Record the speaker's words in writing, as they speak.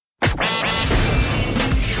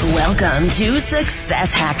Welcome to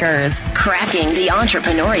Success Hackers, Cracking the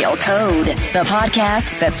Entrepreneurial Code, the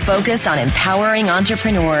podcast that's focused on empowering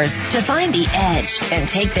entrepreneurs to find the edge and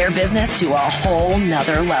take their business to a whole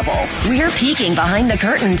nother level. We're peeking behind the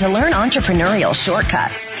curtain to learn entrepreneurial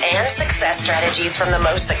shortcuts and success strategies from the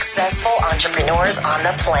most successful entrepreneurs on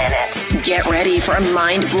the planet. Get ready for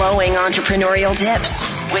mind-blowing entrepreneurial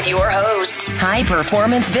tips with your host,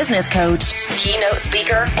 high-performance business coach, keynote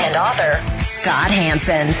speaker, and author, Scott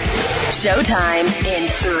Hanson. Showtime in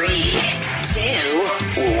 3, 2,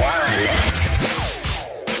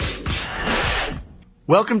 1.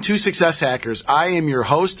 Welcome to Success Hackers. I am your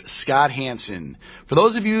host, Scott Hanson. For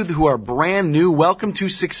those of you who are brand new, welcome to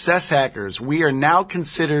Success Hackers. We are now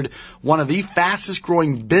considered one of the fastest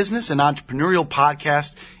growing business and entrepreneurial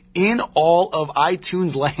podcasts in all of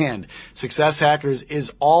iTunes land. Success Hackers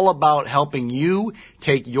is all about helping you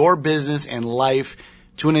take your business and life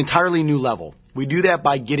to an entirely new level. We do that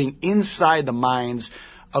by getting inside the minds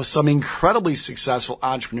of some incredibly successful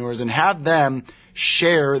entrepreneurs and have them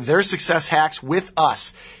share their success hacks with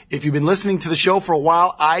us. If you've been listening to the show for a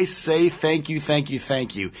while, I say thank you, thank you,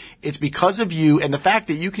 thank you. It's because of you and the fact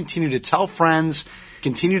that you continue to tell friends,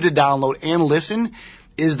 continue to download and listen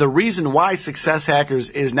is the reason why Success Hackers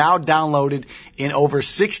is now downloaded in over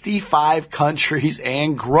 65 countries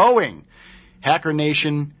and growing. Hacker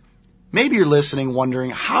Nation, maybe you're listening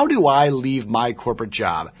wondering, how do I leave my corporate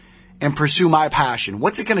job and pursue my passion?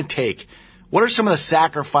 What's it going to take? What are some of the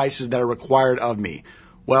sacrifices that are required of me?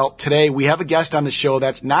 Well, today we have a guest on the show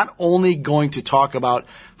that's not only going to talk about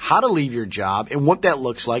how to leave your job and what that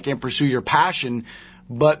looks like and pursue your passion,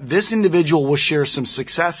 but this individual will share some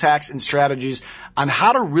success hacks and strategies on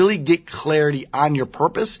how to really get clarity on your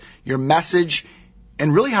purpose, your message,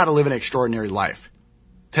 and really how to live an extraordinary life.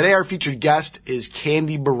 Today, our featured guest is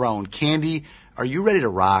Candy Barone. Candy, are you ready to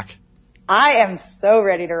rock? I am so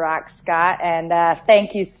ready to rock, Scott, and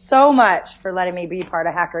thank you so much for letting me be part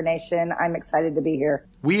of Hacker Nation. I'm excited to be here.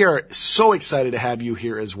 We are so excited to have you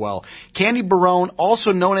here as well. Candy Barone,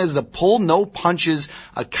 also known as the Pull No Punches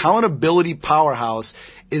Accountability Powerhouse,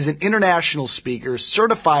 is an international speaker,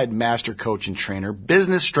 certified master coach and trainer,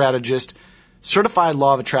 business strategist, certified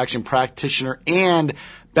law of attraction practitioner, and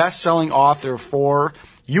best-selling author for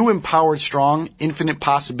You Empowered Strong, Infinite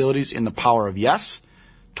Possibilities in the Power of Yes,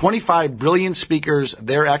 25 Brilliant Speakers,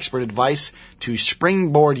 Their Expert Advice to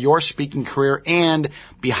Springboard Your Speaking Career, and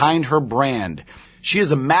Behind Her Brand. She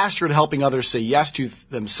is a master at helping others say yes to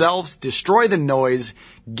themselves, destroy the noise,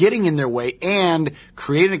 getting in their way, and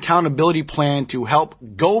create an accountability plan to help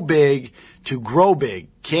go big to grow big.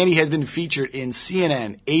 Candy has been featured in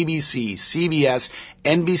CNN, ABC, CBS,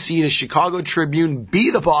 NBC, the Chicago Tribune,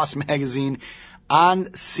 Be the Boss magazine, on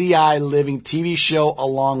CI Living TV show,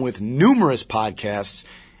 along with numerous podcasts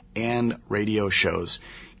and radio shows.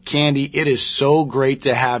 Candy, it is so great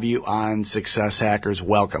to have you on Success Hackers.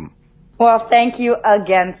 Welcome. Well, thank you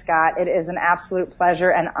again, Scott. It is an absolute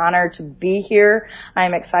pleasure and honor to be here.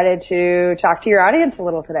 I'm excited to talk to your audience a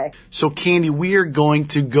little today. So, Candy, we are going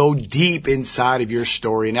to go deep inside of your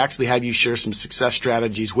story and actually have you share some success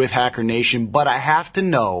strategies with Hacker Nation. But I have to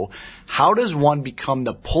know, how does one become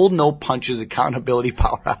the Pull No Punches Accountability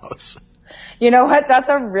Powerhouse? You know what? That's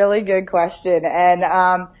a really good question. And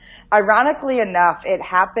ironically enough, it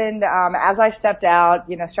happened as I stepped out,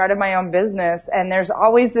 started my own business, and there's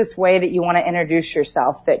always this way that you want to introduce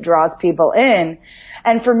yourself that draws people in.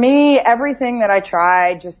 And for me, everything that I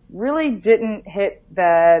tried just really didn't hit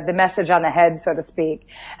the message on the head, so to speak.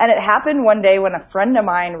 And it happened one day when a friend of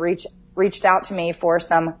mine reached out to me for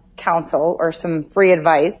some counsel or some free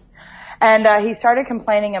advice. And he started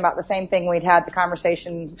complaining about the same thing. We'd had the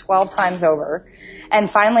conversation 12 times over. And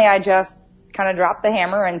finally, I just kind of dropped the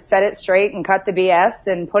hammer and set it straight and cut the BS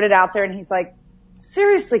and put it out there. And he's like,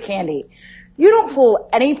 seriously, Candy, you don't pull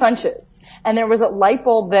any punches. And there was a light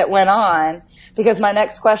bulb that went on, because my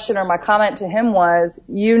next question or my comment to him was,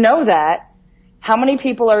 you know that. How many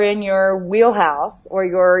people are in your wheelhouse or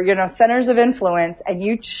your, centers of influence, and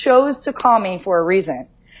you chose to call me for a reason,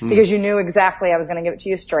 because you knew exactly I was going to give it to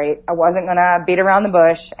you straight. I wasn't going to beat around the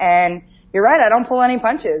bush. And you're right, I don't pull any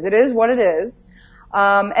punches. It is what it is.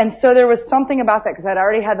 And so there was something about that, because I'd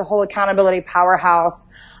already had the whole accountability powerhouse.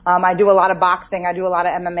 I do a lot of boxing. I do a lot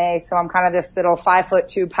of MMA. So I'm kind of this little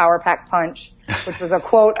 5'2" power pack punch, which was a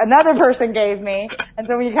quote another person gave me. And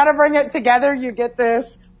so when you kind of bring it together, you get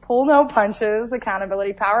this Pull No Punches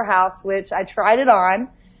Accountability Powerhouse, which I tried it on,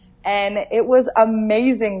 and it was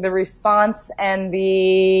amazing. The response and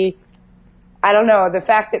the I don't know, the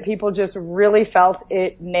fact that people just really felt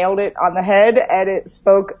it nailed it on the head, and it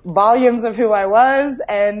spoke volumes of who I was,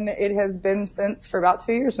 and it has been since for about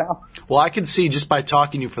 2 years now. Well, I can see just by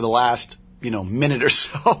talking to you for the last, minute or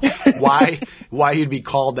so why you'd be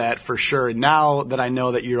called that for sure. And now that I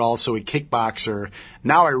know that you're also a kickboxer,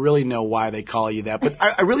 now I really know why they call you that. But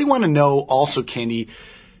I really want to know also, Candy,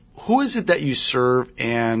 who is it that you serve,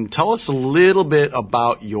 and tell us a little bit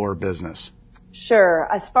about your business. Sure.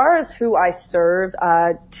 As far as who I serve,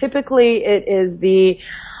 typically it is the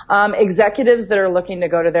executives that are looking to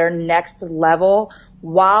go to their next level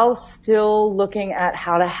while still looking at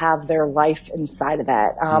how to have their life inside of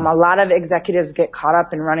that. A lot of executives get caught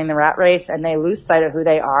up in running the rat race, and they lose sight of who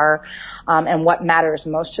they are and what matters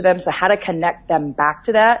most to them. So how to connect them back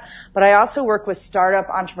to that. But I also work with startup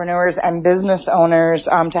entrepreneurs and business owners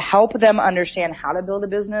to help them understand how to build a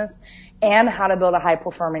business and how to build a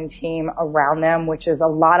high-performing team around them, which is a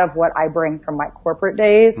lot of what I bring from my corporate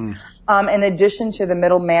days. In addition to the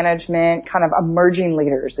middle management, kind of emerging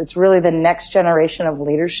leaders. It's really the next generation of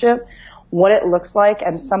leadership, what it looks like,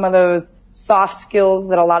 and some of those soft skills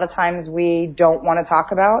that a lot of times we don't want to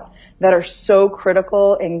talk about that are so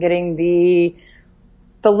critical in getting the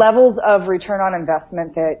levels of return on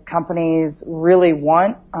investment that companies really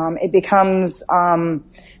want. It becomes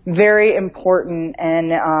very important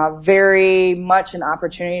and very much an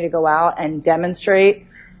opportunity to go out and demonstrate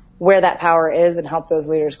where that power is and help those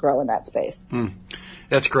leaders grow in that space.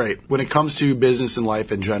 That's great. When it comes to business and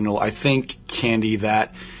life in general, I think, Candy,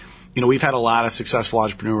 that we've had a lot of successful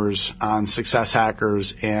entrepreneurs on Success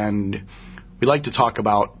Hackers, and we like to talk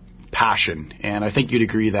about passion. And I think you'd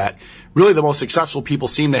agree that really the most successful people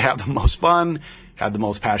seem to have the most fun, have the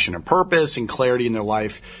most passion and purpose and clarity in their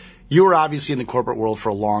life. You were obviously in the corporate world for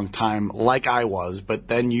a long time, like I was, but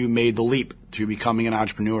then you made the leap to becoming an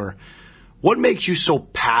entrepreneur. What makes you so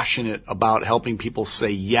passionate about helping people say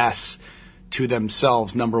yes to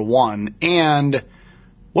themselves, number one? And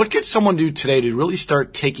what could someone do today to really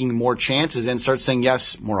start taking more chances and start saying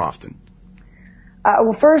yes more often?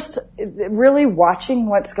 Well, first, really watching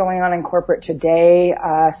what's going on in corporate today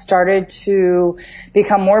started to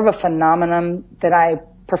become more of a phenomenon that I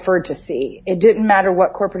preferred to see. It didn't matter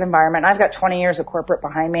what corporate environment. I've got 20 years of corporate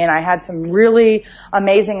behind me, and I had some really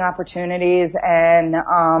amazing opportunities and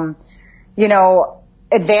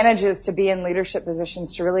advantages to be in leadership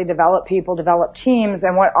positions to really develop people, develop teams.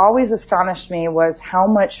 And what always astonished me was how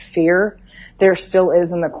much fear there still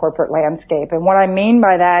is in the corporate landscape. And what I mean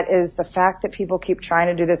by that is the fact that people keep trying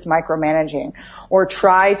to do this micromanaging or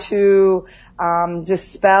try to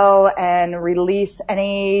dispel and release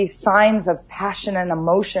any signs of passion and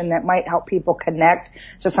emotion that might help people connect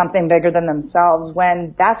to something bigger than themselves,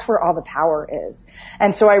 when that's where all the power is.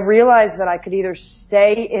 And so I realized that I could either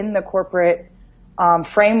stay in the corporate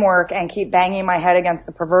framework and keep banging my head against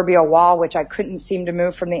the proverbial wall, which I couldn't seem to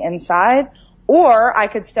move from the inside, or I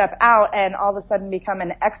could step out and all of a sudden become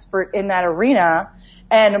an expert in that arena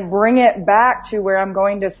and bring it back to where I'm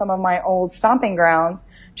going to some of my old stomping grounds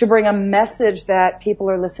to bring a message that people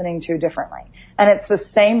are listening to differently. And it's the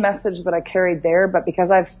same message that I carried there, but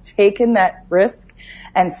because I've taken that risk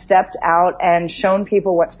and stepped out and shown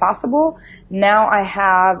people what's possible, now I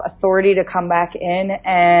have authority to come back in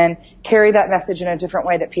and carry that message in a different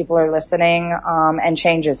way that people are listening, and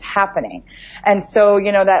change is happening. And so,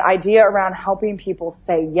 that idea around helping people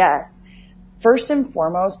say yes, first and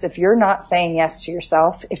foremost, if you're not saying yes to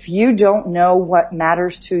yourself, if you don't know what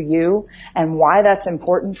matters to you and why that's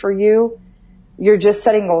important for you, you're just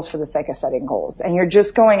setting goals for the sake of setting goals. And you're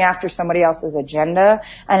just going after somebody else's agenda.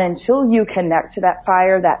 And until you connect to that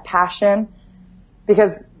fire, that passion,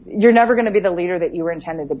 because you're never going to be the leader that you were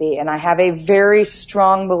intended to be. And I have a very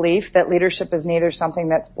strong belief that leadership is neither something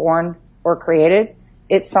that's born or created.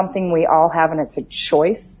 It's something we all have, and it's a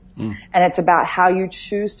choice. And it's about how you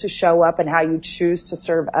choose to show up and how you choose to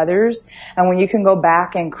serve others. And when you can go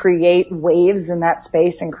back and create waves in that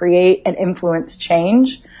space and create and influence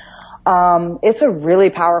change, it's a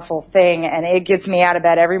really powerful thing. And it gets me out of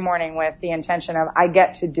bed every morning with the intention of, I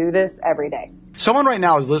get to do this every day. Someone right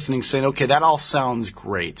now is listening saying, okay, that all sounds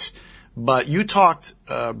great. But you talked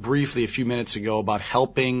briefly a few minutes ago about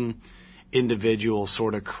helping individuals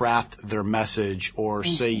sort of craft their message or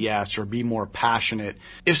say yes or be more passionate.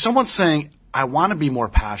 If someone's saying, I want to be more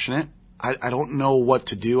passionate, I don't know what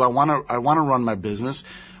to do, I want to run my business,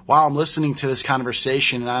 while I'm listening to this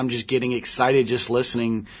conversation and I'm just getting excited just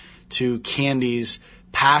listening to Candy's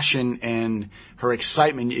passion and her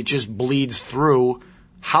excitement, it just bleeds through,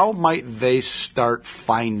 how might they start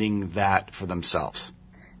finding that for themselves?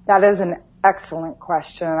 That is an Excellent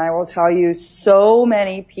question. And I will tell you, so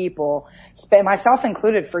many people, myself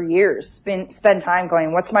included for years, spend time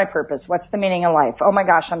going, what's my purpose? What's the meaning of life? Oh my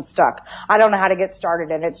gosh, I'm stuck. I don't know how to get started.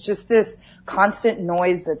 And it's just this constant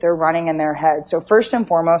noise that they're running in their head. So first and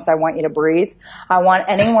foremost, I want you to breathe. I want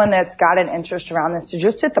anyone that's got an interest around this to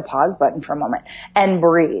just hit the pause button for a moment and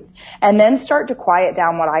breathe. And then start to quiet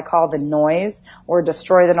down what I call the noise, or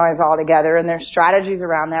destroy the noise altogether. And there's strategies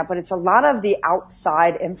around that, but it's a lot of the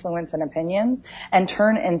outside influence and opinions, and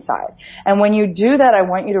turn inside. And when you do that, I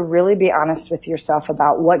want you to really be honest with yourself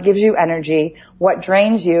about what gives you energy, what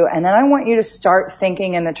drains you, and then I want you to start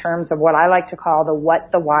thinking in the terms of what I like to call the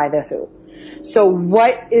what, the why, the who. So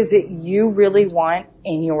what is it you really want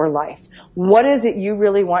in your life? What is it you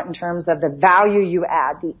really want in terms of the value you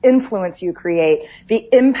add, the influence you create, the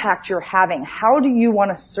impact you're having? How do you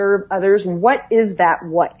want to serve others? What is that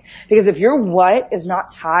what? Because if your what is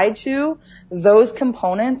not tied to those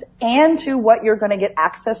components and to what you're going to get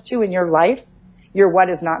access to in your life, your what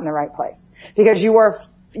is not in the right place. Because you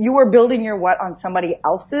are building your what on somebody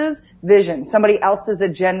else's vision, somebody else's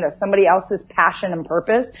agenda, somebody else's passion and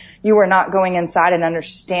purpose. You are not going inside and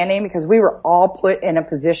understanding, because we were all put in a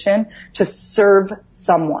position to serve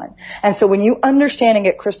someone. And so when you understand and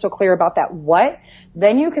get crystal clear about that what,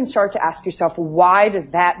 then you can start to ask yourself, why does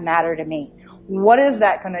that matter to me? What is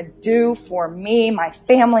that going to do for me, my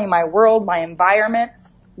family, my world, my environment?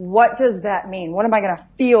 What does that mean? What am I going to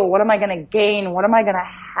feel? What am I going to gain? What am I going to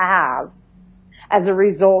have as a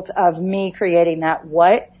result of me creating that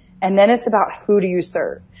what? And then it's about, who do you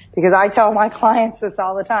serve? Because I tell my clients this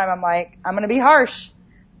all the time. I'm like, I'm going to be harsh,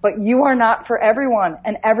 but you are not for everyone,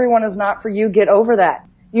 and everyone is not for you. Get over that.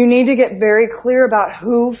 You need to get very clear about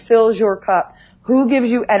who fills your cup, who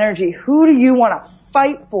gives you energy, who do you want to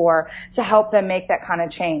fight for to help them make that kind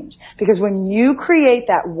of change. Because when you create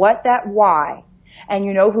that what, that why, and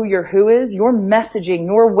you know who your who is, your messaging,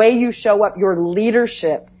 your way you show up, your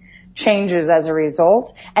leadership changes as a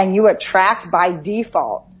result, and you attract by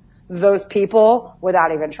default those people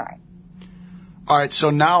without even trying. All right, so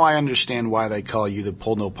now I understand why they call you the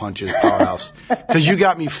pull no punches powerhouse, because you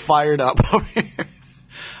got me fired up over here.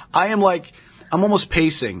 I'm almost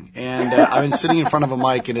pacing, and I've been sitting in front of a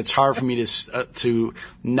mic, and it's hard for me to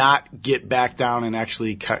not get back down and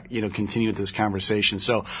actually continue with this conversation.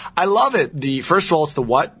 So I love it. First of all, it's the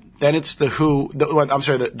what, then it's the who.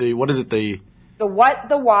 What is it? The what,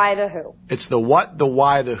 the why, the who. It's the what, the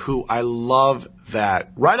why, the who. I love that.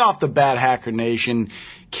 Right off the bat, Hacker Nation,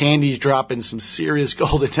 Candy's dropping some serious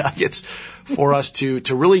golden nuggets for us to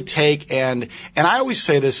really take. And I always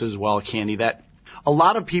say this as well, Candy, that a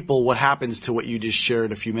lot of people, what happens to what you just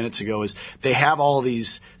shared a few minutes ago is they have all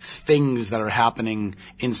these things that are happening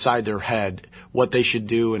inside their head, what they should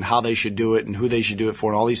do and how they should do it and who they should do it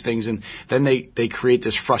for and all these things. And then they create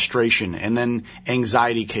this frustration, and then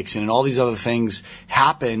anxiety kicks in and all these other things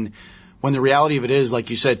happen, when the reality of it is,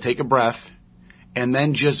 like you said, take a breath and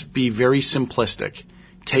then just be very simplistic.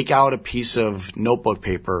 Take out a piece of notebook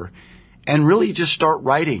paper and really just start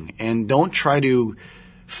writing, and don't try to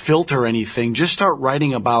filter anything. Just start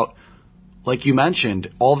writing about, like you mentioned,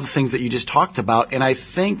 all the things that you just talked about. And I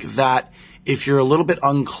think that if you're a little bit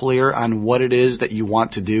unclear on what it is that you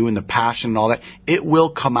want to do and the passion and all that, it will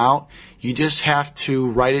come out. You just have to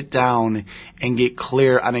write it down and get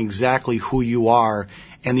clear on exactly who you are,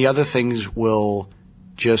 and the other things will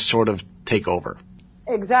just sort of take over.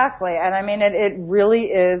 Exactly. And I mean, it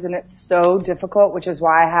really is, and it's so difficult, which is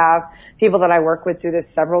why I have people that I work with do this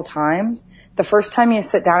several times. The first time you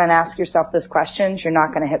sit down and ask yourself this questions, you're not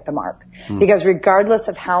going to hit the mark. Because regardless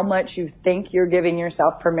of how much you think you're giving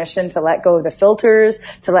yourself permission to let go of the filters,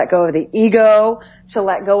 to let go of the ego, to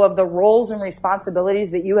let go of the roles and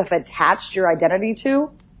responsibilities that you have attached your identity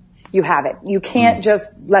to, you have it. You can't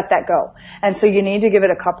just let that go. And so you need to give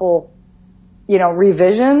it a couple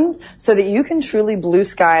revisions so that you can truly blue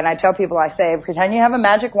sky. And I tell people, I say, pretend you have a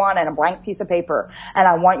magic wand and a blank piece of paper, and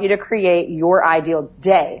I want you to create your ideal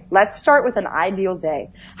day. Let's start with an ideal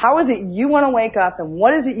day. How is it you want to wake up, and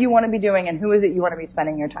what is it you want to be doing, and who is it you want to be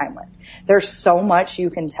spending your time with? There's so much you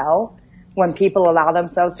can tell when people allow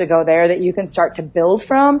themselves to go there that you can start to build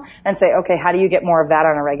from and say, okay, how do you get more of that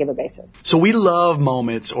on a regular basis? So we love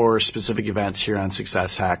moments or specific events here on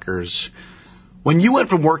Success Hackers. When you went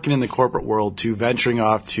from working in the corporate world to venturing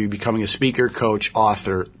off to becoming a speaker, coach,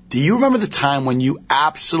 author, do you remember the time when you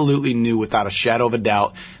absolutely knew without a shadow of a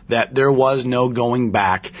doubt that there was no going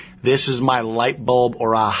back? This is my light bulb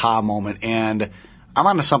or aha moment, and I'm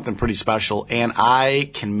onto something pretty special, and I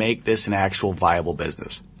can make this an actual viable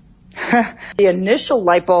business. The initial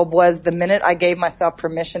light bulb was the minute I gave myself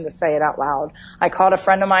permission to say it out loud. I called a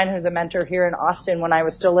friend of mine who's a mentor here in Austin when I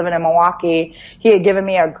was still living in Milwaukee. He had given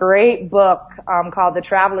me a great book called The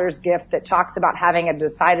Traveler's Gift that talks about having a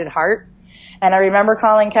decided heart. And I remember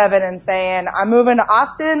calling Kevin and saying, I'm moving to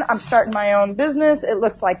Austin. I'm starting my own business. It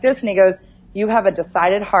looks like this. And he goes, you have a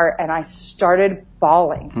decided heart. And I started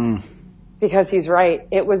bawling because he's right.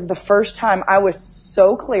 It was the first time I was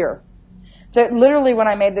so clear that literally when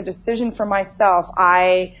I made the decision for myself,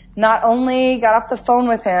 I not only got off the phone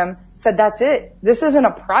with him, said, that's it. This isn't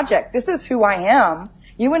a project. This is who I am.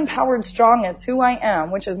 You Empowered Strong is who I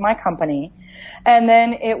am, which is my company. And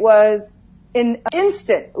then it was in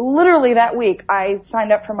instant, literally that week, I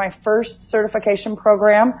signed up for my first certification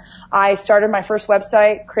program. I started my first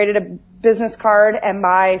website, created a business card, and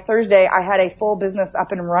by Thursday, I had a full business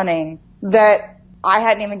up and running that I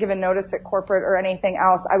hadn't even given notice at corporate or anything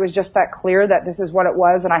else. I was just that clear that this is what it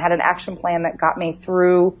was, and I had an action plan that got me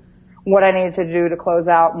through what I needed to do to close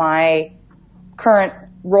out my current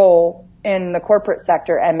role in the corporate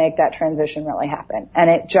sector and make that transition really happen. And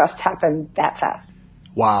it just happened that fast.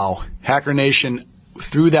 Wow. Hacker Nation,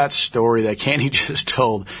 through that story that Candy just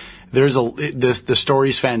told, the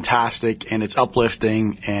story's fantastic and it's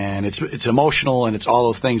uplifting and it's emotional and it's all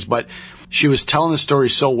those things, but she was telling the story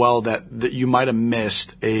so well that you might have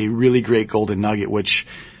missed a really great golden nugget, which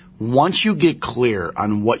once you get clear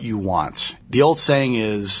on what you want, the old saying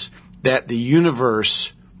is that the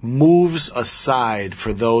universe moves aside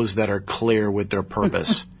for those that are clear with their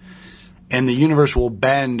purpose. And the universe will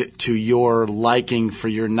bend to your liking, for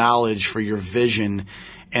your knowledge, for your vision.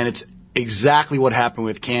 And it's exactly what happened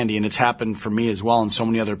with Candy, and it's happened for me as well and so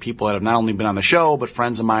many other people that have not only been on the show, but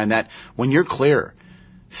friends of mine, that when you're clear,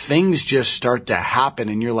 things just start to happen,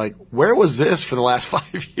 and you're like, where was this for the last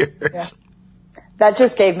 5 years? Yeah. That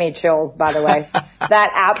just gave me chills, by the way.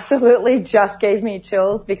 That absolutely just gave me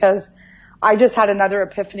chills, because I just had another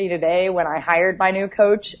epiphany today when I hired my new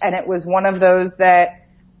coach, and it was one of those that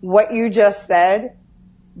what you just said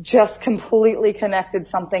just completely connected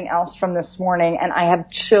something else from this morning, and I have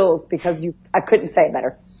chills because I couldn't say it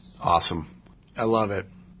better. Awesome. I love it.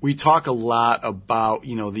 We talk a lot about,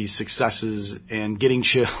 these successes and getting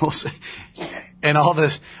chills and all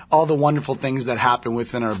the wonderful things that happen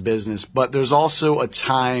within our business. But there's also a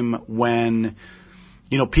time when,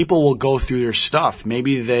 people will go through their stuff.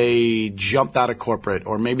 Maybe they jumped out of corporate,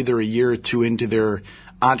 or maybe they're a year or two into their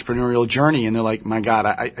entrepreneurial journey and they're like, my God,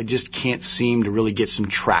 I just can't seem to really get some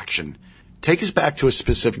traction. Take us back to a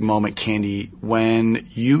specific moment, Candy, when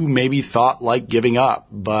you maybe thought like giving up,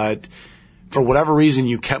 but for whatever reason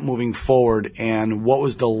you kept moving forward, and what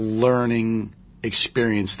was the learning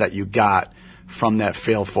experience that you got from that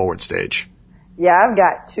fail forward stage? Yeah, I've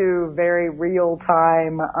got two very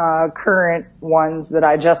real-time current ones that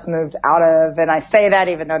I just moved out of, and I say that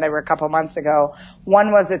even though they were a couple months ago.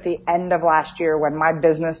 One was at the end of last year when my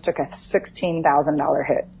business took a $16,000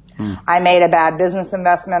 hit. I made a bad business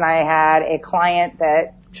investment. I had a client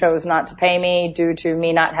that chose not to pay me due to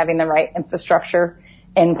me not having the right infrastructure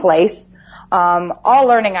in place. All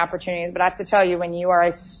learning opportunities, but I have to tell you, when you are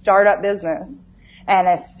a startup business and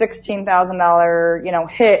a $16,000,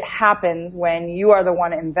 hit happens when you are the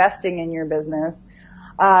one investing in your business,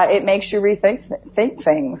 it makes you think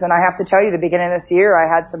things. And I have to tell you, the beginning of this year,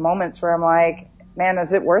 I had some moments where I'm like, man,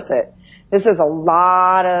 is it worth it? This is a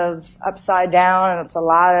lot of upside down, and it's a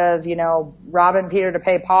lot of, robbing Peter to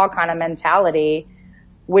pay Paul kind of mentality,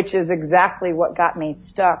 which is exactly what got me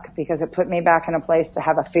stuck, because it put me back in a place to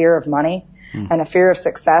have a fear of money and a fear of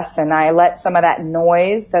success. And I let some of that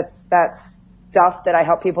noise, that's stuff that I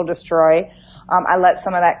help people destroy, I let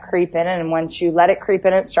some of that creep in. And once you let it creep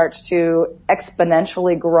in, it starts to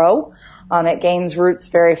exponentially grow. It gains roots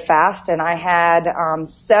very fast. And I had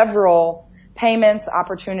several payments,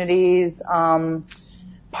 opportunities,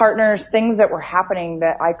 partners, things that were happening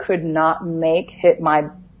that I could not make hit my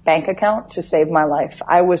bank account to save my life.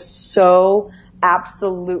 I was so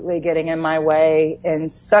absolutely getting in my way in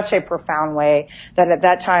such a profound way that at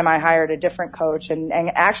that time I hired a different coach and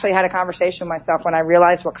actually had a conversation with myself when I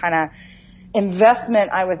realized what kind of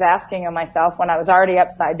investment I was asking of myself when I was already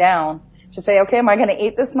upside down, to say, okay, am I going to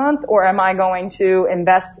eat this month, or am I going to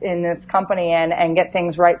invest in this company and get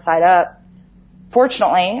things right side up?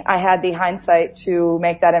 Fortunately, I had the hindsight to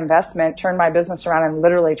make that investment, turn my business around in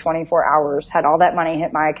literally 24 hours, had all that money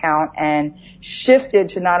hit my account, and shifted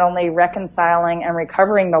to not only reconciling and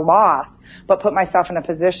recovering the loss, but put myself in a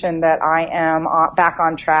position that I am back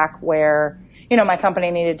on track where, my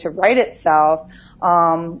company needed to right itself,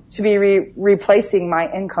 to be replacing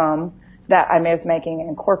my income that I was making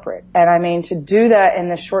in corporate. And I mean, to do that in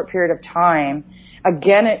this short period of time,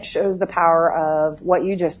 again, it shows the power of what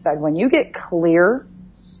you just said. When you get clear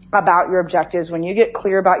about your objectives, when you get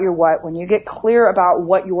clear about your what, when you get clear about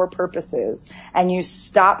what your purpose is, and you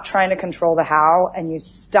stop trying to control the how, and you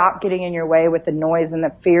stop getting in your way with the noise and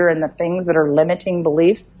the fear and the things that are limiting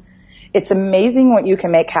beliefs, it's amazing what you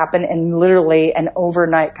can make happen in literally an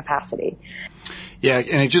overnight capacity. Yeah,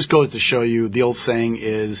 and it just goes to show you, the old saying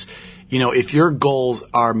is, if your goals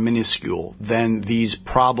are minuscule, then these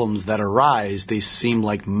problems that arise, they seem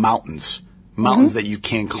like mountains that you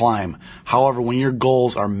can't climb. However, when your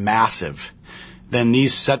goals are massive, then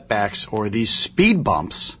these setbacks or these speed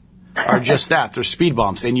bumps are just that. They're speed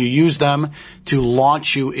bumps, and you use them to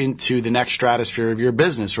launch you into the next stratosphere of your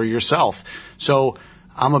business or yourself. So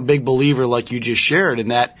I'm a big believer, like you just shared, in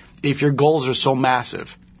that if your goals are so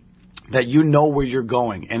massive that you know where you're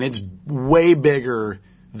going, and it's way bigger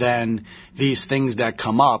than these things that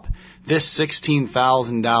come up, this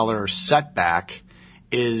 $16,000 setback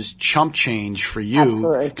is chump change for you.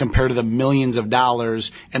 Absolutely. Compared to the millions of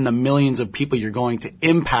dollars and the millions of people you're going to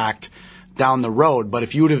impact down the road. But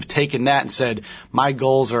if you would have taken that and said, my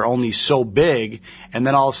goals are only so big, and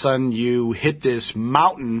then all of a sudden you hit this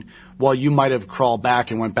mountain, well, you might have crawled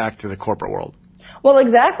back and went back to the corporate world. Well,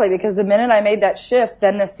 exactly, because the minute I made that shift,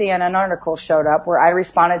 then the CNN article showed up where I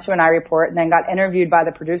responded to an iReport and then got interviewed by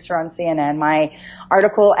the producer on CNN. My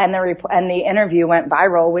article and the interview went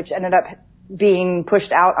viral, which ended up being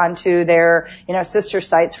pushed out onto their, sister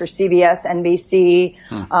sites for CBS, NBC,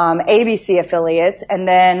 ABC affiliates. And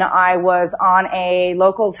then I was on a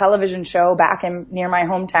local television show back near my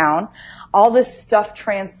hometown. All this stuff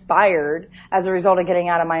transpired as a result of getting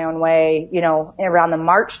out of my own way, around the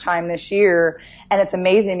March time this year. And it's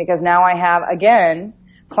amazing because now I have, again,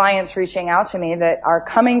 clients reaching out to me that are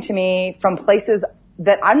coming to me from places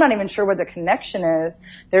that I'm not even sure where the connection is.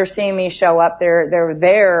 They're seeing me show up. They're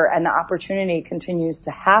there, and the opportunity continues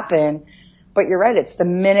to happen. But you're right. It's the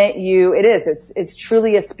minute it's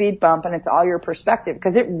truly a speed bump, and it's all your perspective,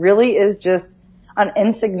 because it really is just an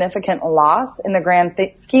insignificant loss in the grand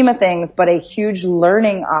scheme of things, but a huge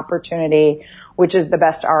learning opportunity, which is the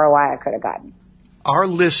best ROI I could have gotten. Our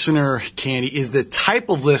listener, Candy, is the type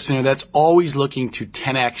of listener that's always looking to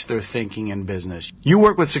 10x their thinking in business. You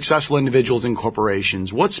work with successful individuals and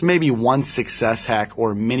corporations. What's maybe one success hack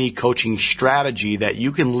or mini coaching strategy that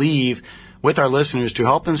you can leave with our listeners to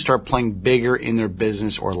help them start playing bigger in their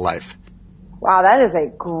business or life? Wow, that is a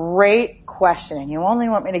great question. And you only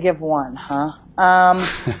want me to give one, huh?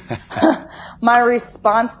 My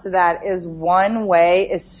response to that is one way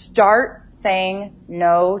is start saying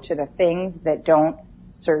no to the things that don't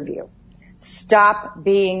serve you. Stop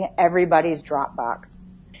being everybody's Dropbox.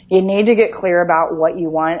 You need to get clear about what you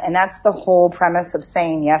want, and that's the whole premise of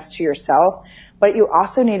saying yes to yourself. But you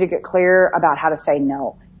also need to get clear about how to say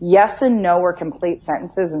no. Yes and no are complete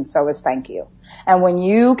sentences, and so is thank you. And when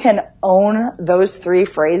you can own those three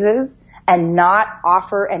phrases and not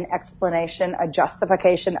offer an explanation, a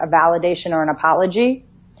justification, a validation, or an apology,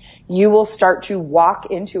 you will start to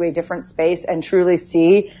walk into a different space and truly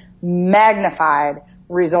see magnified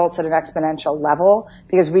results at an exponential level,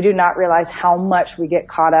 because we do not realize how much we get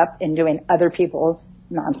caught up in doing other people's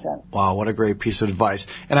nonsense. Wow, what a great piece of advice.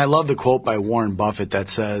 And I love the quote by Warren Buffett that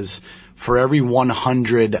says, for every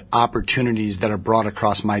 100 opportunities that are brought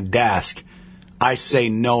across my desk, I say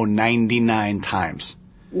no 99 times.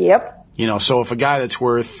 Yep. So if a guy that's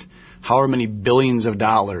worth however many billions of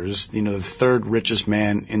dollars, the third richest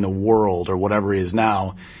man in the world or whatever he is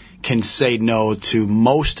now, can say no to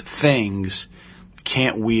most things,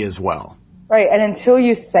 can't we as well? Right. And until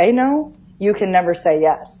you say no, you can never say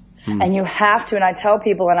yes. And you have to, and I tell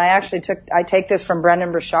people, and I take this from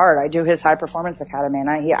Brendan Burchard. I do his High Performance Academy, and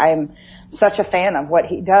I am such a fan of what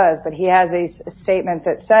he does, but he has a statement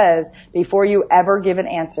that says, before you ever give an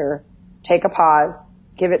answer, take a pause,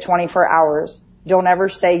 give it 24 hours. Don't ever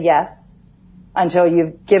say yes until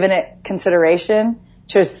you've given it consideration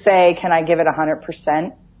to say, can I give it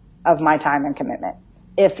 100% of my time and commitment?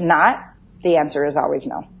 If not, the answer is always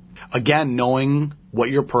no. Again, knowing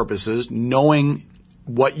what your purpose is, knowing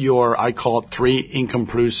what your, I call it, 3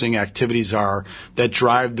 income-producing activities are that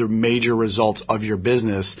drive the major results of your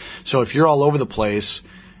business. So if you're all over the place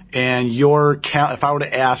and if I were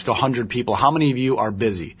to ask 100 people, how many of you are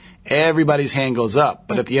busy? Everybody's hand goes up.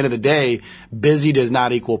 But at the end of the day, busy does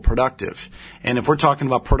not equal productive. And if we're talking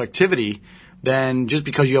about productivity, then just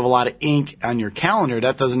because you have a lot of ink on your calendar,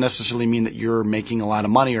 that doesn't necessarily mean that you're making a lot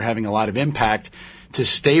of money or having a lot of impact. To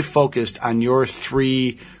stay focused on your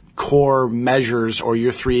 3 core measures or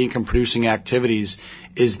your 3 income producing activities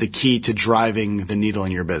is the key to driving the needle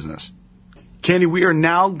in your business. Candy, we are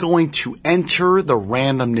now going to enter the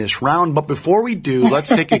randomness round. But before we do, let's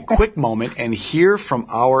take a quick moment and hear from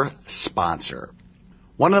our sponsor.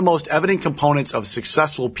 One of the most evident components of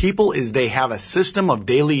successful people is they have a system of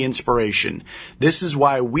daily inspiration. This is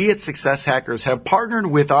why we at Success Hackers have partnered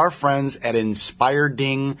with our friends at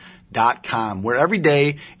Inspireding.com, where every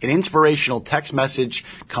day an inspirational text message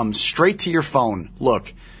comes straight to your phone.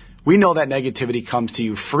 Look, we know that negativity comes to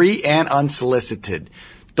you free and unsolicited.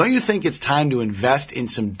 Don't you think it's time to invest in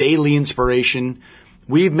some daily inspiration?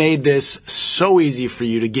 We've made this so easy for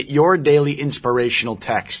you to get your daily inspirational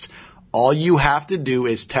text. All you have to do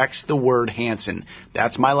is text the word Hansen.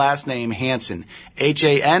 That's my last name, Hansen.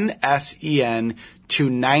 Hansen to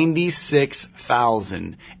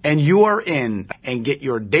 96,000. And you are in and get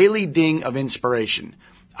your daily ding of inspiration.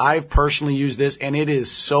 I've personally used this and it is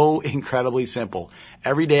so incredibly simple.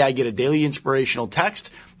 Every day I get a daily inspirational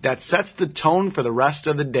text that sets the tone for the rest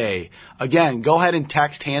of the day. Again, go ahead and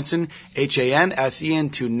text Hansen, Hansen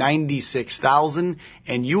to 96,000,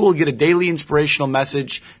 and you will get a daily inspirational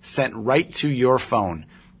message sent right to your phone.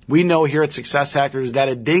 We know here at Success Hackers that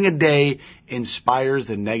a ding a day inspires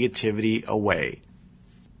the negativity away.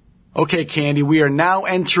 Okay, Candy, we are now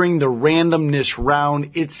entering the randomness round.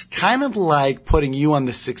 It's kind of like putting you on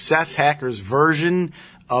the Success Hackers version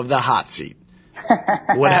of the hot seat.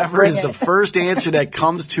 Whatever is the first answer that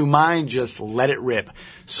comes to mind, just let it rip.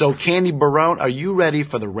 So, Candy Barone, are you ready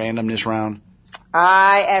for the randomness round?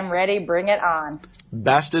 I am ready. Bring it on.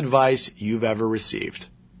 Best advice you've ever received?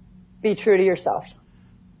 Be true to yourself.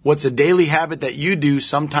 What's a daily habit that you do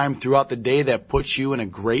sometime throughout the day that puts you in a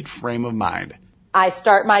great frame of mind? I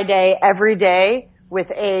start my day every day with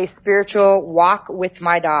a spiritual walk with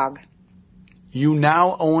my dog. You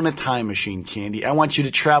now own a time machine, Candy. I want you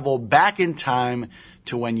to travel back in time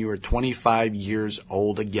to when you were 25 years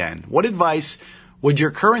old again. What advice would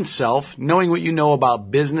your current self, knowing what you know about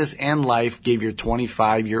business and life, give your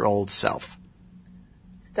 25-year-old self?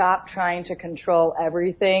 Stop trying to control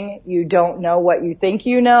everything. You don't know what you think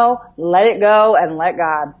you know. Let it go and let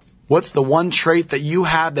God. What's the one trait that you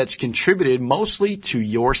have that's contributed mostly to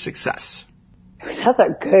your success? That's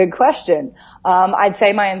a good question. I'd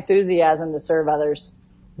say my enthusiasm to serve others.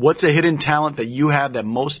 What's a hidden talent that you have that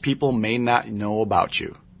most people may not know about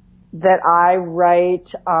you? That I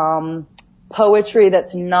write poetry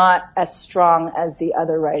that's not as strong as the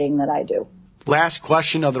other writing that I do. Last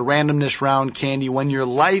question of the randomness round, Candy. When your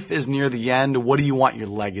life is near the end, what do you want your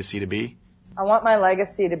legacy to be? I want my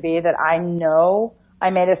legacy to be that I know I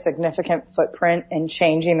made a significant footprint in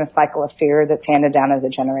changing the cycle of fear that's handed down as a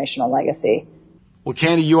generational legacy. Well,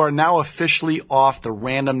 Candy, you are now officially off the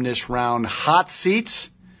randomness round hot seat.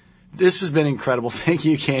 This has been incredible. Thank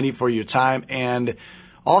you, Candy, for your time and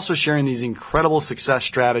also sharing these incredible success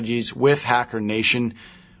strategies with Hacker Nation.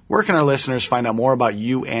 Where can our listeners find out more about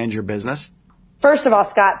you and your business? First of all,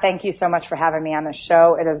 Scott, thank you so much for having me on the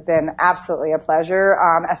show. It has been absolutely a pleasure.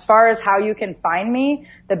 As far as how you can find me,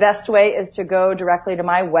 the best way is to go directly to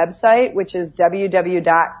my website, which is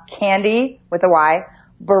www.candy, with a Y,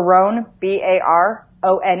 Barone, Barone,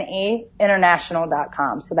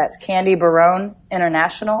 international.com. So that's Candy Barone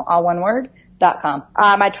International, all one word, .com.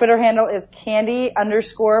 My Twitter handle is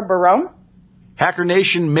Candy_Barone. Hacker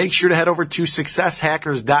Nation, make sure to head over to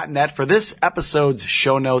successhackers.net for this episode's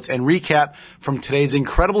show notes and recap from today's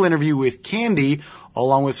incredible interview with Candy,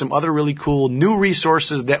 along with some other really cool new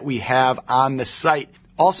resources that we have on the site.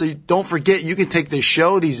 Also, don't forget, you can take this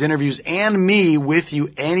show, these interviews, and me with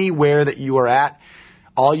you anywhere that you are at.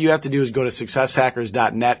 All you have to do is go to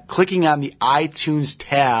successhackers.net, clicking on the iTunes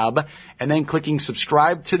tab, and then clicking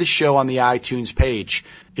subscribe to the show on the iTunes page.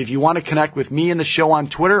 If you want to connect with me and the show on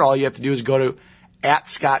Twitter, all you have to do is go to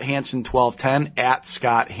 @ScottHansen1210,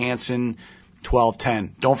 @ScottHansen1210.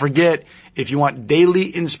 Don't forget, if you want daily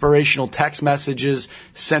inspirational text messages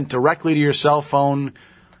sent directly to your cell phone,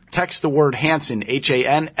 text the word Hansen,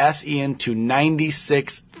 Hansen, to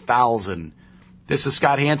 96,000. This is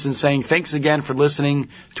Scott Hansen saying thanks again for listening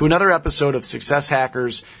to another episode of Success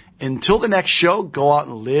Hackers. Until the next show, go out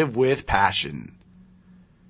and live with passion.